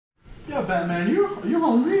Yeah, Batman, you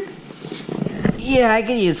hungry? Yeah, I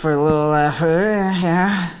could use for a little effort.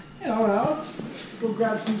 Yeah. Yeah, well, let's go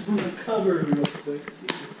grab some from the cupboard real quick. See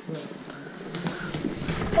what's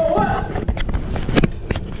oh, what?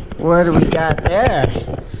 What do we got there?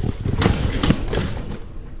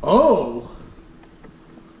 Oh.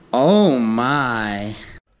 Oh my.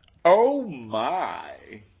 Oh my.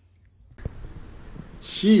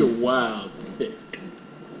 She a wild thick.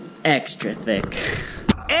 Extra thick.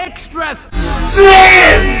 Extra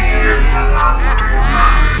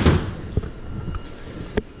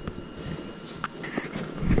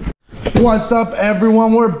What's up,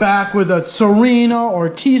 everyone? We're back with a Tsareena or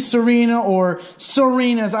Tsareena or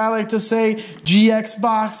Tsareena, as I like to say, GX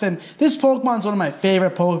box. And this Pokemon's one of my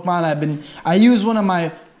favorite Pokemon. I used one of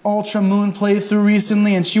my Ultra Moon playthrough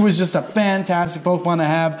recently, and she was just a fantastic Pokemon to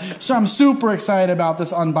have. So I'm super excited about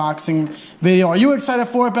this unboxing video. Are you excited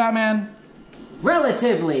for it, Batman?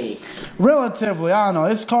 Relatively. Relatively, I don't know.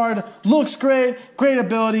 This card looks great, great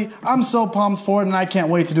ability. I'm so pumped for it, and I can't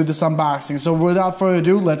wait to do this unboxing. So without further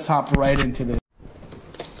ado, let's hop right into this.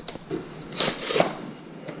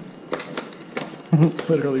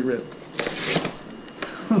 Literally ripped.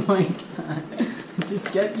 Oh my god.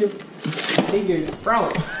 Just get your fingers, bro.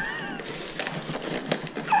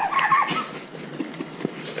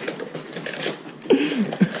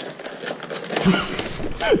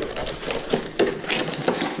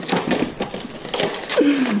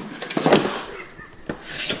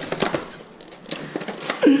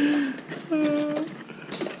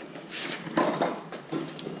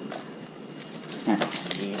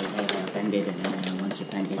 Once you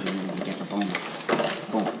bend it, you get the bonus.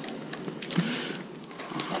 Boom. You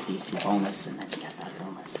got these two bonus, and then you got that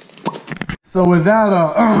bonus. So with that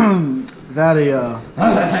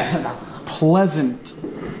pleasant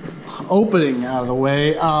opening out of the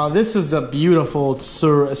way, this is the beautiful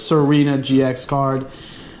Tsareena GX card.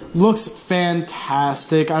 Looks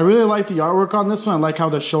fantastic. I really like the artwork on this one. I like how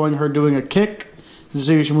they're showing her doing a kick.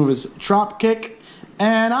 So you should move his drop kick.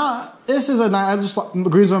 And this is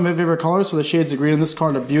green's one of my favorite colors, so the shades of green in this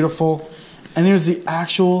card are beautiful. And here's the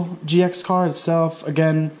actual GX card itself.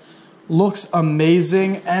 Again, looks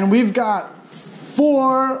amazing. And we've got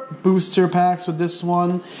 4 booster packs with this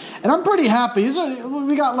one. And I'm pretty happy.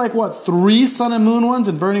 We got like, what, 3 Sun and Moon ones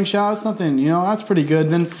and Burning Showers? Nothing, you know, that's pretty good.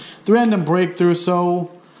 Then the random breakthrough, so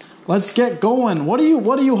let's get going. What are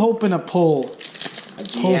you hoping to pull?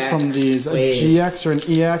 Pull from these, please. A GX or an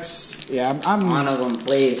EX? Yeah, I'm one of them,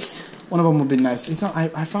 please. One of them would be nice.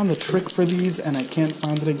 I found the trick for these and I can't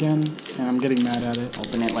find it again, and I'm getting mad at it.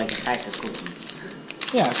 Open it like a pack of cookies.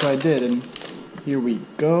 Yeah, so I did, and here we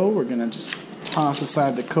go. We're gonna just toss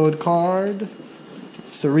aside the code card.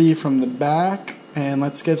 3 from the back, and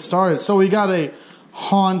let's get started. So we got a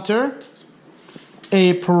Haunter,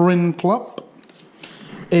 a Prinplup,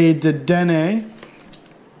 a Dedenne,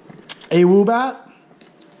 a Woobat,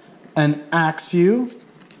 an Axew,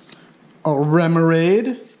 a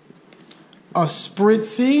Remoraid, a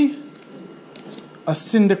Spritzy, a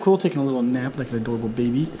Cyndaquil taking a little nap like an adorable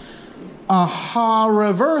baby, a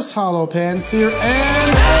reverse holo Panseer,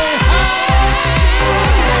 and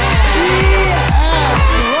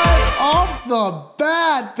right off the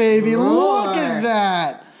bat, baby. Roar. Look at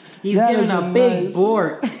that. He's giving a big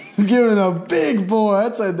bork. He's giving a big boy.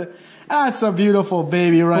 That's a beautiful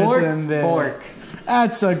baby right in there. Bork.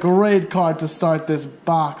 That's a great card to start this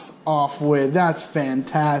box off with. That's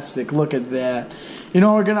fantastic. Look at that. You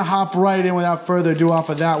know, we're gonna hop right in without further ado off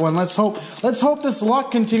of that one. Let's hope this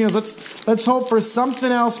luck continues. Let's hope for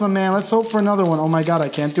something else, my man. Let's hope for another one. Oh my god, I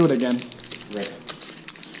can't do it again. Rip.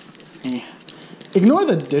 Ignore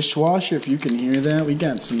the dishwasher if you can hear that. We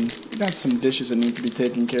got some dishes that need to be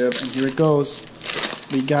taken care of, and here it goes.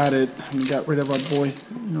 We got it. We got rid of our boy,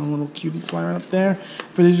 you know, little cutie fly right up there.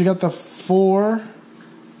 For these, we got the 4.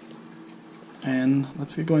 And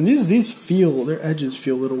let's get going. These their edges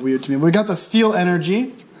feel a little weird to me. We got the Steel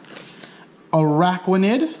Energy, a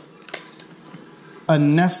Araquanid, a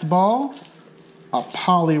Nest Ball, a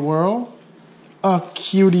Poliwhirl, a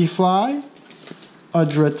Cutie Fly, a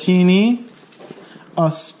Dratini, a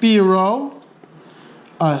Spearow,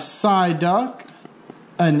 a Psyduck,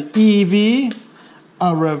 an Eevee,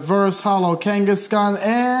 a reverse holo Kangaskhan,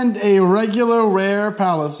 and a regular rare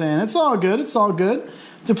Palossand. It's all good. It's all good.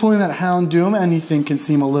 To pulling that Houndoom, anything can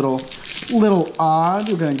seem a little odd.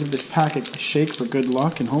 We're gonna give this packet a shake for good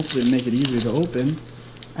luck and hopefully make it easier to open.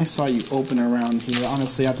 I saw you open around here.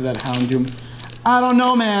 Honestly, after that Houndoom, I don't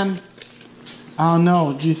know, man. I don't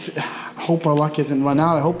know. I hope our luck isn't run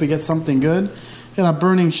out. I hope we get something good. Got a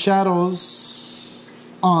Burning Shadows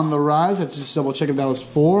on the rise. Let's just double check if that was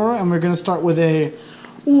 4. And we're gonna start with a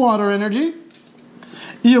Water Energy.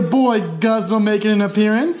 Your boy Guzzler making an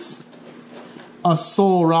appearance. A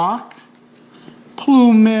Soul Rock.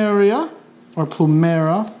 Plumeria, or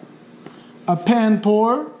Plumera. A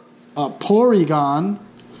Panpour. A Porygon.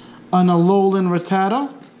 An Alolan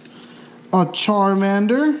Rattata. A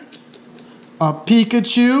Charmander. A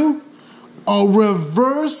Pikachu. A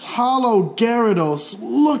Reverse Hollow Gyarados.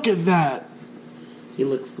 Look at that. He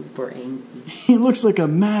looks super angry. He looks like a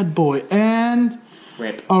mad boy. And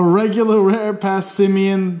Rip. a regular rare pass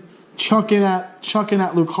Simeon chucking at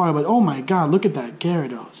Lucario. But oh my god, look at that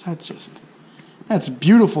Gyarados. That's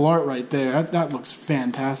beautiful art right there. That looks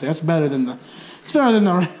fantastic. That's better than the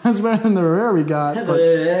rare we got. But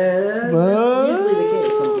Usually the case,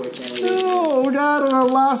 unfortunately. oh god, on our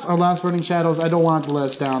last Burning Shadows, I don't want to let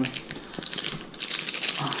us down.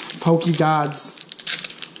 Pokey gods.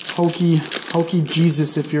 Pokey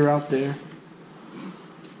Jesus, if you're out there.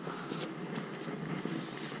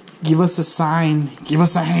 Give us a sign. Give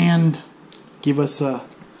us a hand. Give us a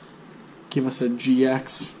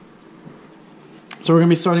GX. So we're gonna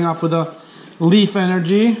be starting off with a Leaf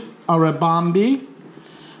Energy, a Rabombi,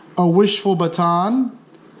 a Wishful Baton,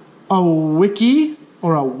 a Wiki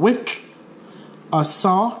or a Wick, a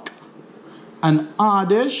Sock, an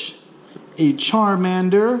Oddish, a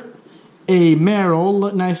Charmander, a Marill,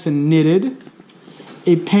 look nice and knitted,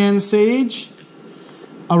 a Pansage,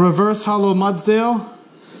 a Reverse Hollow Mudsdale,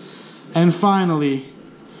 and finally,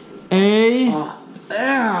 a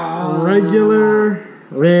regular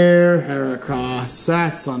rare Heracross.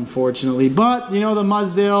 That's unfortunately, but you know the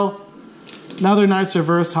Mudsdale, another nice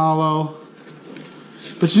Reverse Hollow.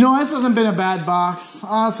 But you know this hasn't been a bad box. So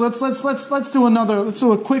let's do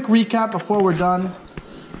a quick recap before we're done.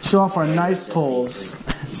 Show off our nice pulls.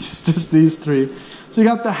 It's just these three. So you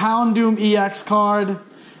got the Houndoom EX card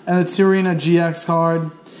and the Tsareena GX card.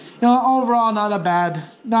 You know, overall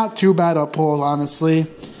not too bad a pull, honestly.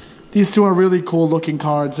 These two are really cool looking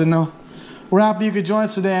cards, and we're happy you could join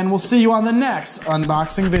us today, and we'll see you on the next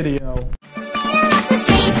unboxing video.